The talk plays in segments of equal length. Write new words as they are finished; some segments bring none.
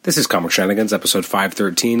This is Comic Shenanigans, episode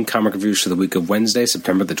 513, comic reviews for the week of Wednesday,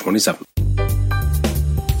 September the 27th.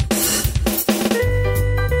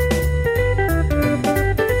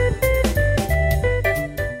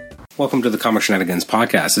 Welcome to the Comic Shenanigans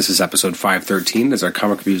podcast. This is episode 513. It's our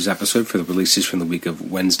comic reviews episode for the releases from the week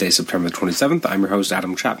of Wednesday, September 27th. I'm your host,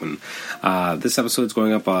 Adam Chapman. This episode is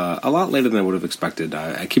going up a lot later than I would have expected.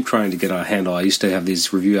 I keep trying to get a handle. I used to have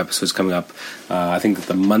these review episodes coming up, I think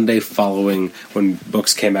the Monday following when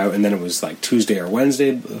books came out, and then it was like Tuesday or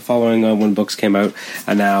Wednesday following when books came out,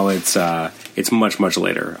 and now it's much, much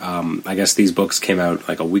later. I guess these books came out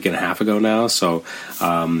like a week and a half ago now, so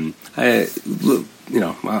I'm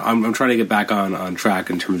trying to get back on track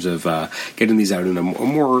in terms of getting these out in a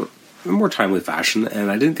more timely fashion, and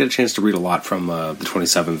I didn't get a chance to read a lot from the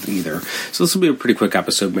 27th either. So this will be a pretty quick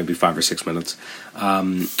episode, maybe 5 or 6 minutes.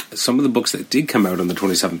 Some of the books that did come out on the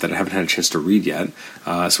 27th that I haven't had a chance to read yet,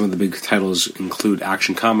 some of the big titles include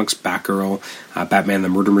Action Comics, Batgirl, Batman the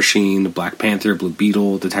Murder Machine, Black Panther, Blue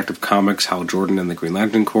Beetle, Detective Comics, Hal Jordan and the Green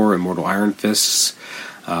Lantern Corps, Immortal Iron Fists,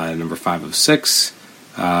 number 5 of 6.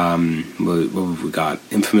 What have we got?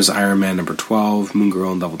 Infamous Iron Man number 12, Moon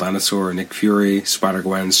Girl and Devil Dinosaur, Nick Fury,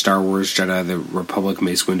 Spider-Gwen, Star Wars, Jedi the Republic,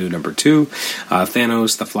 Mace Windu number 2,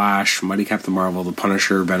 Thanos, The Flash, Mighty Captain Marvel, The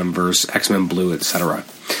Punisher, Venomverse, X-Men Blue, etc.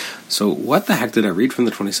 So what the heck did I read from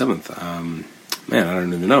the 27th? Man, I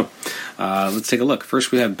don't even know. Let's take a look.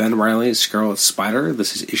 First we have Ben Reilly's Scarlet Spider.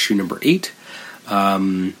 This is issue number 8.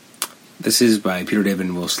 This is by Peter David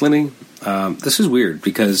and Will Slinney. This is weird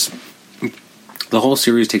because the whole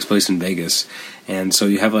series takes place in Vegas, and so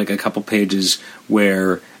you have like a couple pages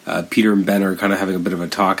where Peter and Ben are kind of having a bit of a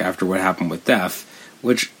talk after what happened with Death,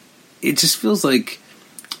 which it just feels like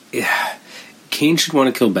Kane should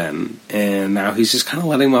want to kill Ben, and now he's just kind of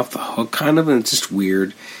letting him off the hook, kind of, and it's just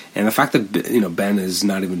weird. And the fact that Ben is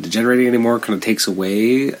not even degenerating anymore kind of takes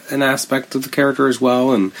away an aspect of the character as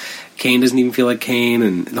well, and Kane doesn't even feel like Kane,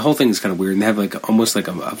 and the whole thing is kind of weird. And they have like almost like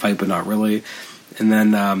a fight, but not really. And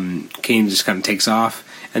then Kane just kind of takes off.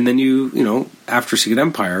 And then after Secret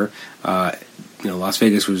Empire, Las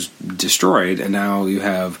Vegas was destroyed, and now you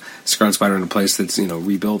have Scarlet Spider in a place that's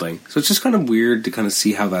rebuilding. So it's just kind of weird to kind of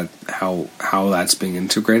see how that's being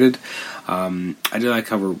integrated. I do like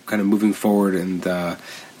how we're kind of moving forward, and the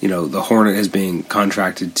Hornet is being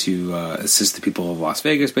contracted to assist the people of Las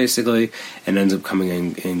Vegas, basically, and ends up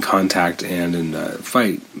coming in contact and in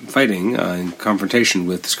fighting in confrontation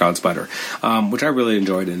with Scarlet Spider, which I really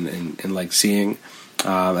enjoyed and like seeing.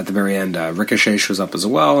 At the very end, Ricochet shows up as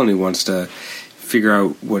well, and he wants to figure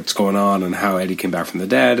out what's going on and how Eddie came back from the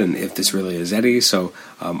dead, and if this really is Eddie. So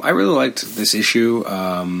I really liked this issue.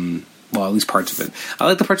 Well, at least parts of it. I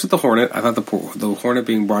liked the parts with the Hornet. I thought the Hornet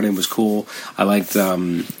being brought in was cool. I liked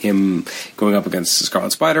him going up against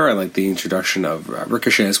Scarlet Spider. I liked the introduction of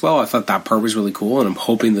Ricochet as well. I thought that part was really cool, and I'm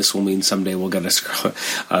hoping this will mean someday we'll get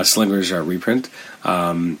a Slinger's reprint.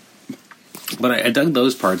 But I dug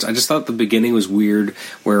those parts. I just thought the beginning was weird,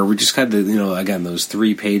 where we just had again, those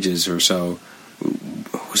 3 pages or so.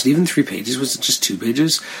 Was it even 3 pages? Was it just 2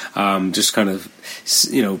 pages? Just kind of,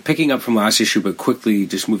 picking up from last issue, but quickly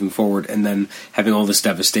just moving forward, and then having all this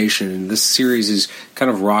devastation. And this series is kind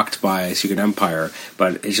of rocked by Secret Empire,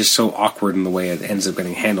 but it's just so awkward in the way it ends up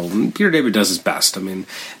getting handled. And Peter David does his best. I mean,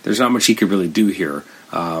 there's not much he could really do here,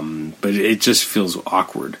 but it just feels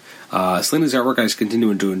awkward. Slinney's artwork, I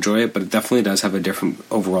continue to enjoy it, but it definitely does have a different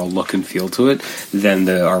overall look and feel to it than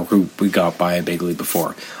the artwork we got by Bagley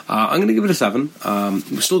before. I'm going to give it a 7.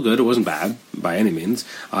 It was still good. It wasn't bad by any means.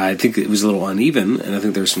 I think it was a little uneven, and I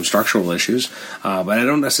think there's some structural issues, but I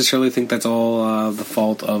don't necessarily think that's all the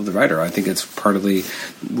fault of the writer. I think it's partly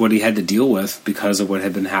what he had to deal with because of what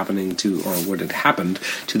had been happening or what had happened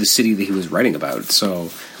to the city that he was writing about.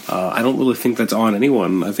 So I don't really think that's on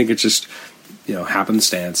anyone. I think it's just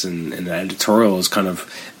happenstance, and the editorial is kind of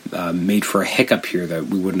made for a hiccup here that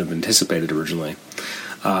we wouldn't have anticipated originally.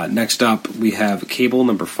 Next up, we have Cable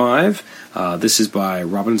number 5. This is by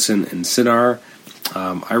Robinson and Sidar.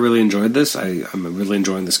 I really enjoyed this. I'm really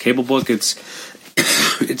enjoying this Cable book. It's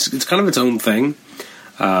kind of its own thing.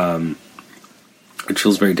 It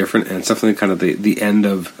feels very different, and it's definitely kind of the end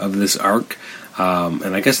of this arc.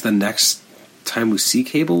 And I guess the next time we see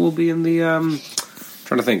Cable will be in the...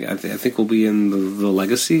 trying to think. I think we'll be in the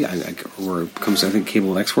Legacy, or it comes, I think, Cable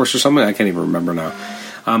and X-Force or something. I can't even remember now.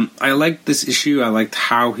 I liked this issue. I liked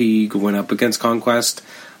how he went up against Conquest.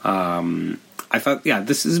 I thought,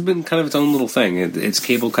 this has been kind of its own little thing. It's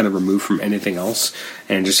Cable kind of removed from anything else,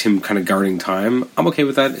 and just him kind of guarding time. I'm okay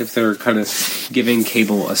with that. If they're kind of giving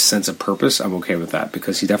Cable a sense of purpose, I'm okay with that,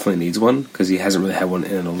 because he definitely needs one, because he hasn't really had one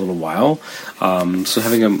in a little while. So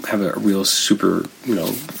having him have a real super,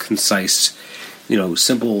 concise,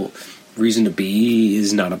 simple reason to be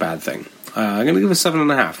is not a bad thing. I'm going to give it a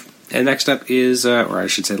 7.5. And next up is, or I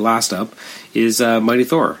should say last up, is Mighty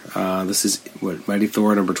Thor. This is Mighty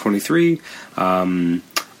Thor number 23.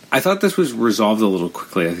 I thought this was resolved a little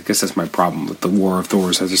quickly. I guess that's my problem with the War of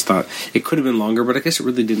Thors. I just thought it could have been longer, but I guess it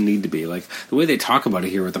really didn't need to be. Like, the way they talk about it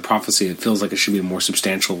here with the prophecy, it feels like it should be a more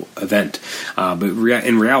substantial event. But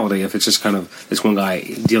in reality, if it's just kind of this one guy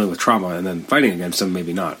dealing with trauma and then fighting against him,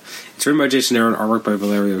 maybe not. It's written by Jason Aaron, artwork by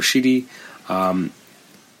Valerio Schiti.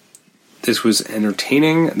 This was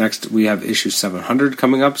entertaining. Next, we have issue 700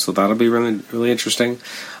 coming up, so that'll be really, really interesting.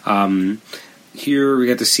 Here, we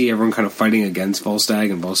get to see everyone kind of fighting against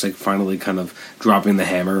Volstagg, and Volstagg finally kind of dropping the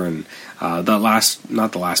hammer. And not the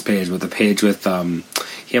last page, but the page with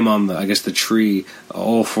him on the tree,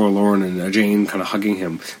 all forlorn, and Jane kind of hugging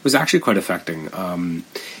him, was actually quite affecting.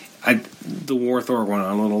 The War of Thor went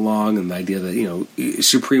on a little long, and the idea that,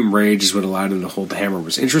 supreme rage is what allowed him to hold the hammer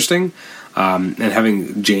was interesting. And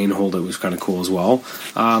having Jane hold it was kind of cool as well.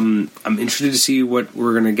 I'm interested to see what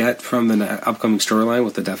we're going to get from the upcoming storyline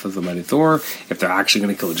with the death of the Mighty Thor, if they're actually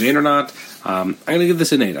going to kill Jane or not. I'm going to give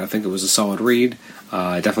this an 8. I think it was a solid read,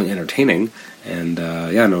 definitely entertaining, and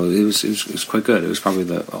it was quite good. It was probably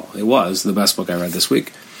the best book I read this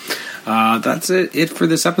week. That's it for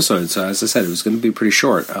this episode. So as I said, it was going to be pretty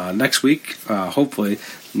short. Next week, hopefully,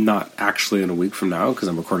 not actually in a week from now, because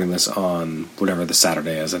I'm recording this on whatever the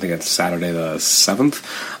Saturday is. I think it's Saturday the 7th.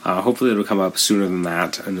 Hopefully it'll come up sooner than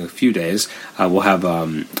that in a few days. We'll have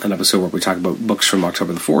an episode where we talk about books from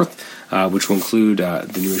October the 4th, which will include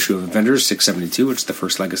the new issue of Avengers 672, which is the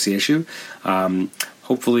first Legacy issue.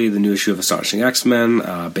 Hopefully the new issue of Astonishing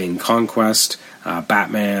X-Men, Bane Conquest,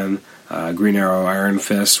 Batman, Green Arrow, Iron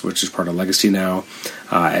Fist, which is part of Legacy now,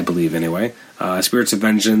 I believe anyway. Spirits of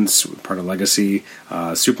Vengeance, part of Legacy,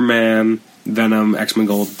 Superman, Venom, X-Men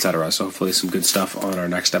Gold, etc. So hopefully some good stuff on our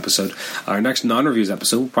next episode. Our next non-reviews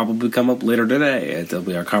episode will probably come up later today. It'll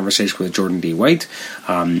be our conversation with Jordan D. White.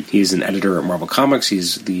 He's an editor at Marvel Comics.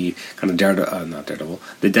 He's the kind of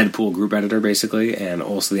the Deadpool group editor, basically, and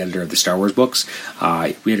also the editor of the Star Wars books.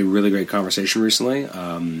 We had a really great conversation recently.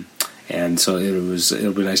 And so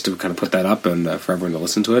it'll be nice to kind of put that up and for everyone to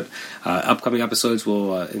listen to it. Upcoming episodes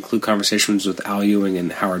will include conversations with Al Ewing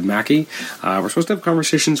and Howard Mackey. We're supposed to have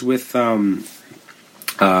conversations with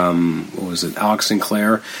Alex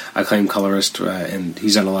Sinclair, acclaimed colorist, and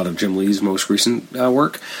he's done a lot of Jim Lee's most recent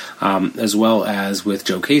work, as well as with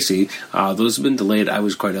Joe Casey. Those have been delayed. I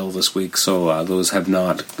was quite ill this week, so those have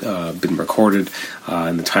not been recorded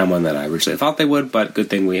in the timeline that I originally thought they would, but good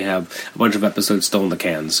thing we have a bunch of episodes still in the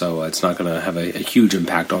can, so it's not going to have a huge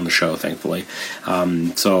impact on the show, thankfully.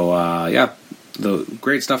 The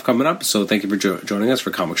great stuff coming up, so thank you for joining us for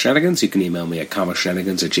Comic Shenanigans. You can email me at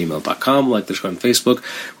comicshenanigans@gmail.com, like the show on Facebook,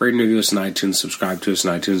 rate and review us on iTunes, subscribe to us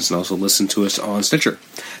on iTunes, and also listen to us on Stitcher.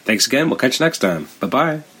 Thanks again. We'll catch you next time.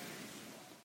 Bye-bye.